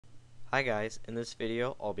Hi guys, in this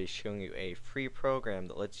video I'll be showing you a free program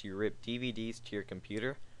that lets you rip DVDs to your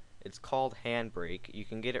computer. It's called Handbrake. You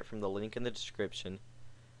can get it from the link in the description.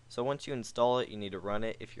 So once you install it, you need to run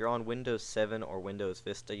it. If you're on Windows 7 or Windows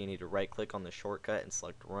Vista, you need to right click on the shortcut and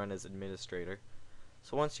select Run as Administrator.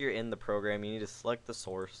 So once you're in the program, you need to select the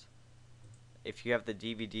source. If you have the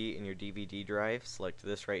DVD in your DVD drive, select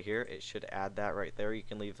this right here. It should add that right there. You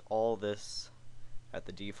can leave all this at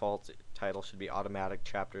the default. Title should be automatic,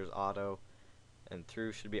 chapters auto, and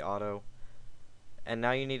through should be auto. And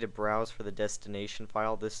now you need to browse for the destination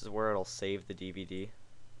file. This is where it'll save the DVD.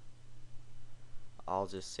 I'll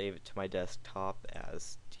just save it to my desktop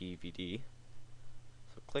as DVD.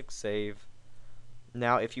 So click save.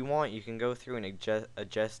 Now if you want, you can go through and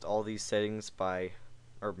adjust all these settings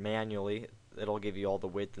manually. It'll give you all the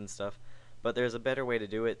width and stuff. But there's a better way to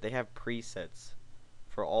do it. They have presets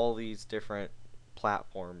for all these different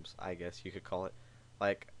platforms, I guess you could call it.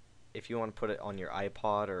 Like if you want to put it on your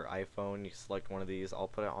iPod or iPhone, you select one of these. I'll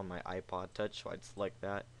put it on my iPod Touch, so I'd select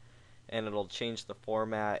that, and it'll change the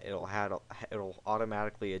format. It'll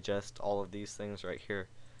automatically adjust all of these things right here.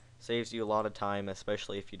 Saves you a lot of time,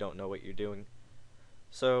 especially if you don't know what you're doing.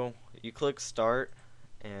 So you click start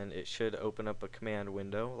and it should open up a command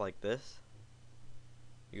window like this.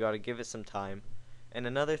 You got to give it some time. And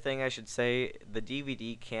another thing I should say, the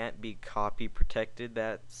DVD can't be copy protected.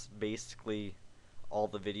 That's basically all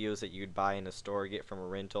the videos that you'd buy in a store, get from a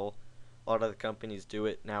rental. A lot of the companies do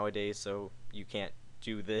it nowadays, so you can't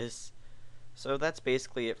do this. So that's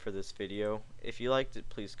basically it for this video. If you liked it,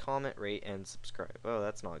 please comment, rate, and subscribe. Oh,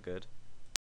 that's not good.